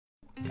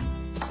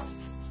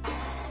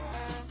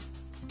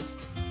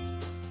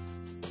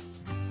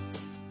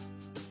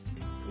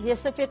हे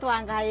सफेद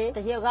वांग आहे,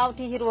 हे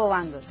गावठी हिरवं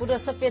वांग, पुढे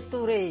सफेद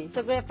तूर आहे.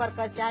 सगळ्या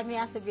प्रकारचे आम्ही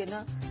असं बेन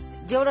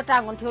जेवढं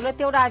टांगून ठेवलं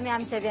तेवढं आम्ही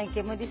आमच्या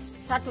बँकेमध्ये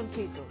साठवून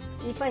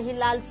ठेवतो. ही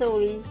लाल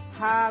चवळी,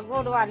 हा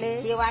गोडवाले,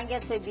 हे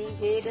वांग्याचं बी,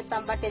 हे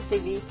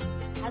टमाट्याचं बी,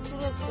 हा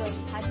सुरज,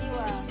 हा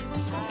दिवा,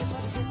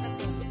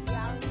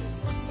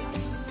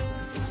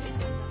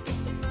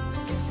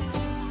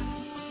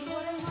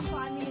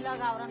 आम्ही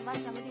गावरान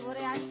भाषामध्ये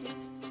वरे आणते.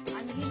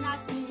 आणि ही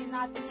नाचणी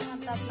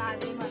म्हणतात,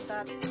 नागरी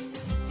म्हणतात.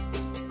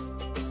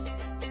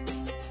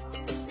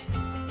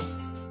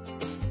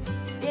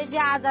 जे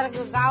आजार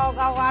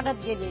गावोगाव वाढत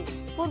गेले.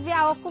 पूर्वी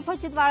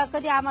कुपोषित बाळ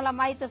कधी आम्हाला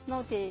माहितच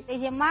नव्हते.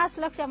 हे मास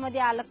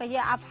लक्षामध्ये आलं का हे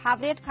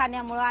हायब्रिड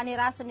खाण्यामुळे आणि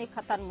रासायनिक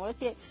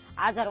खतांमुळे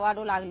आजार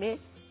वाढू लागले.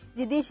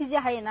 जे देशी जे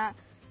आहे ना,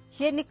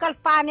 हे निकाल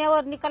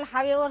पाण्यावर निकाल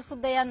हवेवर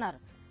सुद्धा येणार.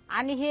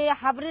 आणि हे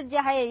हायब्रिड जे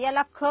आहे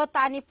याला खत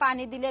आणि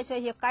पाणी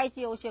दिल्याशिवाय हे काहीच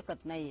येऊ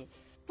शकत नाहीये.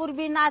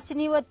 पूर्वी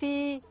नाचणी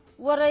होती,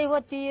 वरई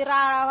होती,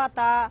 राळा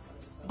होता,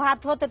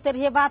 भात होत, तर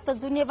हे भात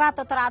जुने भात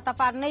तर आता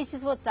फार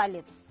नैशीच होत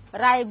चाललेत.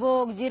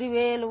 रायबोग,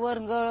 जिरवेल,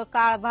 वरंगळ,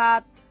 काळ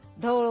भात,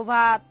 ढवळ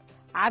भात,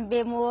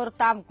 आंबेमोर,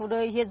 तामकुड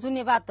हे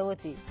जुने भात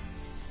होते.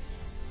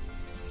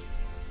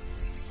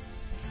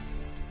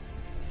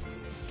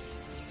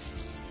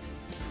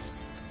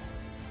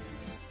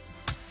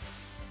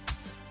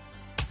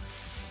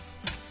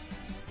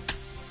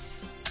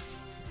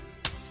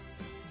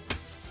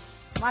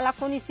 मला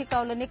कोणी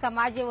शिकवलं नाही का,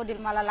 माझे वडील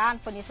मला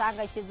लहानपणी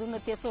सांगायचे जुनं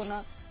तेच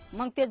होणं.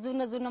 मग ते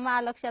जुनं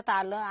माझ्या लक्षात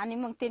आलं आणि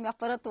मग ते मी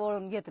परत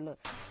वळून घेतलं.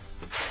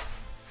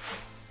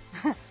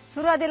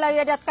 सुरुवातीला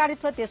येड्यात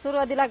काढत होते,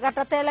 सुरुवातीला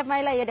गटात यायला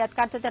महिला येड्यात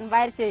काढत होते आणि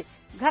बाहेरचे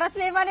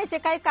घरातले म्हणायचे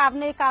काही काम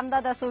नाही, काम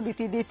दादा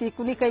सोडती देते,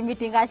 कुणी काही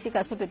मिटिंग असली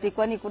का सुटती,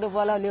 कोणी कुठे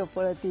बोलावले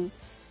पळती,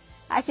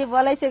 असे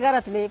बोलायचे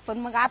घरातले. पण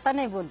मग आता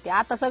नाही बोलते,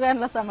 आता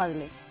सगळ्यांना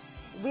समजले.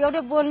 एवढे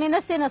बोलणे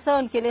नसते ना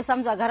सहन केले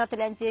समजा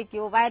घरातल्यांचे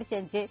किंवा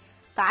बाहेरच्यांचे,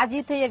 तर आज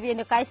इथे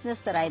येणं काहीच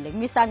नसतं राहिलं.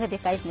 मी सांगते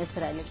काहीच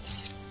नसतं राहिलं.